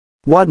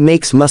What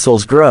makes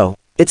muscles grow?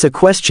 It's a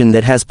question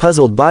that has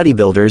puzzled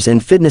bodybuilders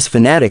and fitness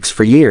fanatics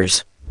for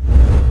years.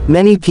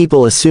 Many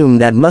people assume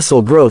that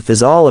muscle growth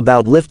is all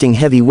about lifting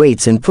heavy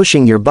weights and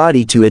pushing your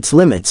body to its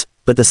limits,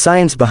 but the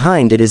science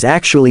behind it is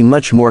actually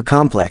much more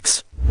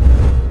complex.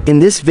 In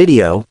this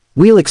video,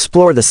 we'll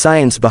explore the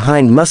science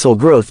behind muscle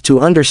growth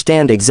to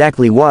understand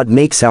exactly what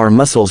makes our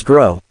muscles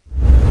grow.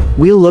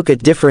 We'll look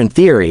at different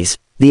theories,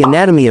 the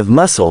anatomy of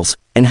muscles,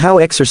 and how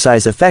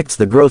exercise affects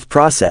the growth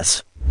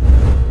process.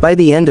 By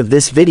the end of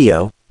this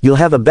video, you'll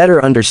have a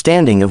better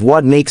understanding of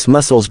what makes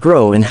muscles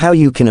grow and how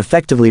you can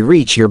effectively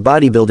reach your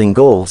bodybuilding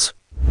goals.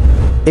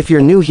 If you're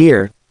new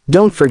here,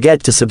 don't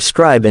forget to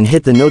subscribe and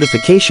hit the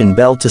notification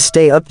bell to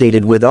stay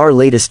updated with our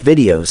latest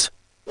videos.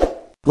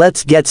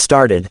 Let's get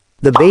started.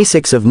 The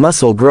basics of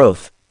muscle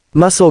growth.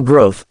 Muscle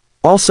growth,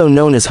 also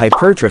known as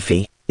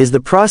hypertrophy, is the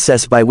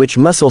process by which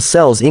muscle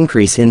cells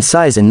increase in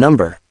size and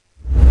number.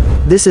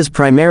 This is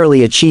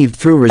primarily achieved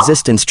through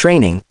resistance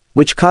training,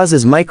 which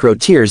causes micro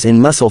tears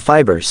in muscle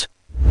fibers.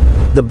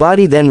 The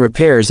body then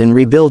repairs and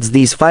rebuilds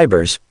these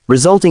fibers,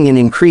 resulting in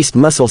increased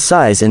muscle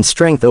size and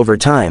strength over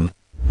time.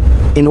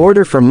 In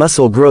order for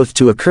muscle growth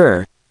to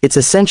occur, it's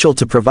essential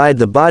to provide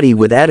the body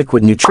with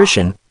adequate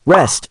nutrition,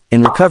 rest,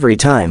 and recovery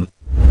time.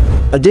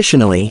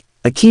 Additionally,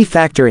 a key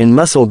factor in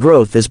muscle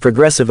growth is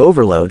progressive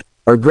overload,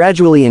 or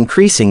gradually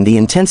increasing the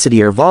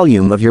intensity or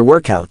volume of your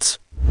workouts.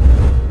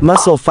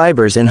 Muscle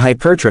fibers and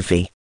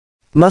hypertrophy.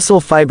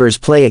 Muscle fibers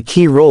play a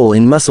key role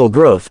in muscle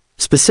growth,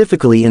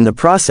 specifically in the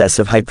process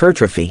of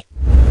hypertrophy.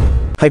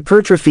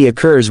 Hypertrophy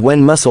occurs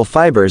when muscle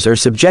fibers are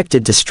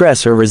subjected to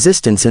stress or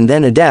resistance and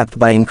then adapt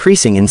by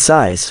increasing in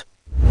size.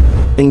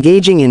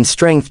 Engaging in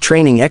strength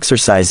training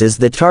exercises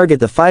that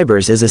target the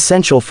fibers is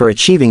essential for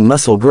achieving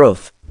muscle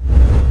growth.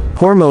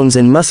 Hormones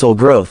and muscle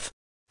growth.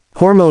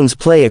 Hormones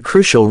play a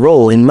crucial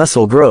role in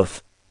muscle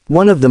growth.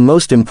 One of the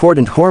most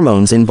important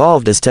hormones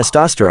involved is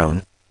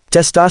testosterone.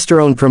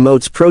 Testosterone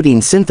promotes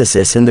protein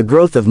synthesis and the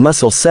growth of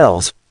muscle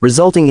cells,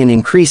 resulting in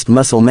increased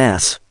muscle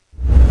mass.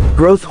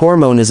 Growth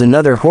hormone is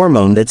another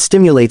hormone that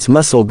stimulates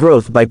muscle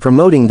growth by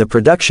promoting the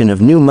production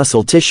of new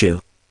muscle tissue.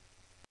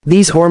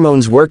 These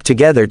hormones work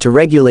together to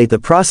regulate the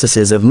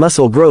processes of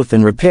muscle growth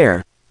and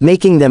repair,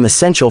 making them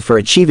essential for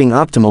achieving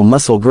optimal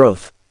muscle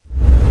growth.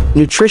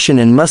 Nutrition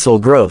and muscle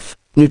growth.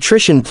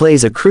 Nutrition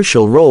plays a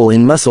crucial role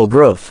in muscle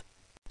growth.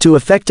 To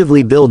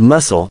effectively build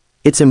muscle,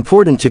 it's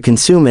important to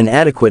consume an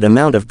adequate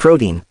amount of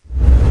protein.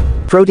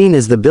 Protein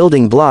is the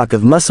building block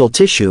of muscle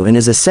tissue and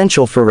is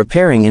essential for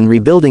repairing and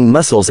rebuilding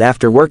muscles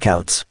after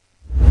workouts.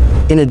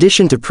 In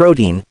addition to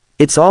protein,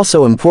 it's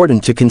also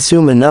important to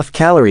consume enough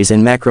calories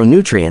and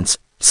macronutrients,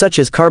 such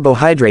as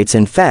carbohydrates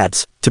and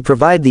fats, to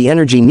provide the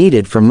energy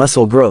needed for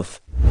muscle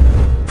growth.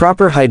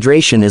 Proper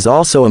hydration is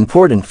also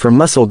important for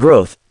muscle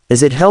growth,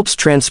 as it helps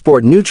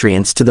transport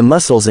nutrients to the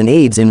muscles and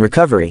aids in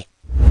recovery.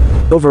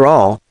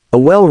 Overall, a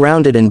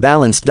well-rounded and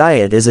balanced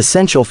diet is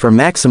essential for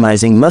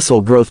maximizing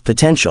muscle growth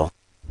potential.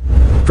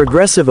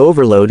 Progressive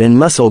overload and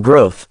muscle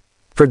growth.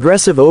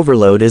 Progressive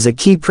overload is a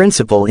key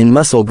principle in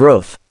muscle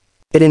growth.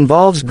 It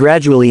involves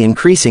gradually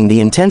increasing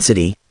the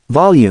intensity,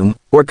 volume,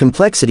 or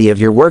complexity of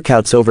your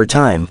workouts over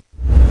time.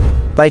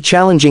 By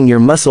challenging your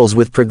muscles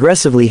with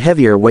progressively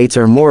heavier weights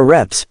or more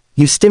reps,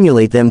 you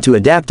stimulate them to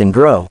adapt and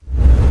grow.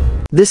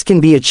 This can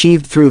be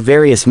achieved through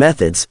various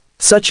methods,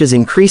 such as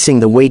increasing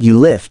the weight you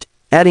lift,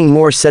 adding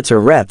more sets or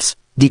reps,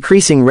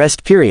 decreasing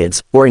rest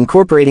periods, or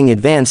incorporating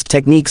advanced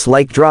techniques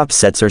like drop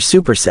sets or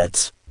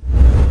supersets.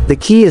 The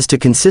key is to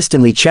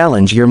consistently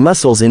challenge your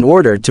muscles in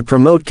order to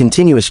promote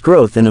continuous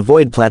growth and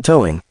avoid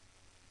plateauing.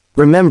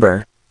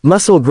 Remember,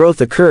 muscle growth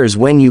occurs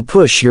when you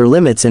push your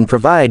limits and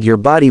provide your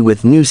body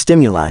with new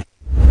stimuli.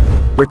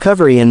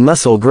 Recovery and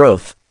muscle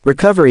growth.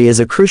 Recovery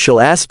is a crucial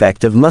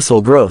aspect of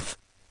muscle growth.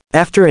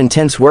 After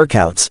intense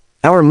workouts,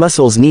 our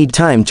muscles need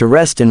time to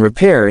rest and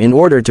repair in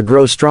order to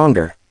grow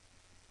stronger.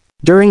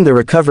 During the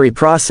recovery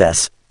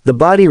process, the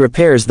body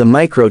repairs the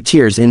micro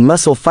tears in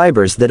muscle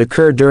fibers that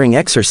occur during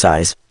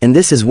exercise, and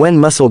this is when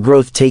muscle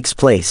growth takes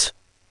place.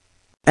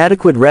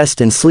 Adequate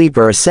rest and sleep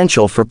are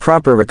essential for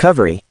proper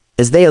recovery,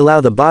 as they allow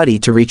the body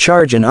to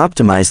recharge and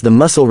optimize the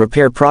muscle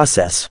repair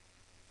process.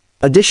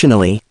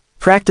 Additionally,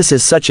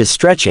 practices such as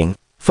stretching,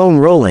 foam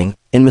rolling,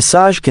 and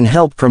massage can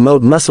help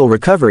promote muscle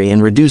recovery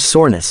and reduce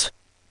soreness.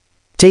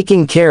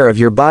 Taking care of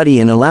your body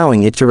and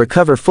allowing it to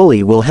recover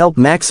fully will help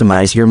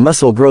maximize your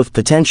muscle growth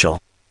potential.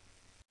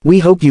 We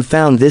hope you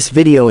found this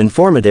video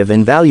informative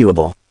and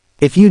valuable.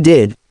 If you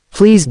did,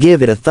 please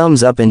give it a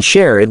thumbs up and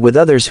share it with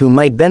others who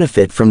might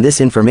benefit from this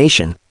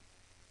information.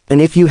 And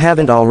if you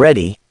haven't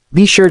already,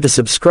 be sure to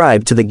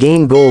subscribe to the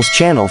Gain Goals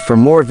channel for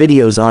more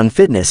videos on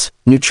fitness,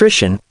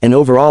 nutrition, and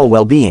overall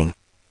well-being.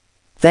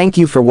 Thank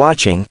you for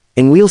watching,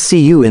 and we'll see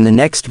you in the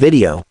next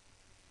video.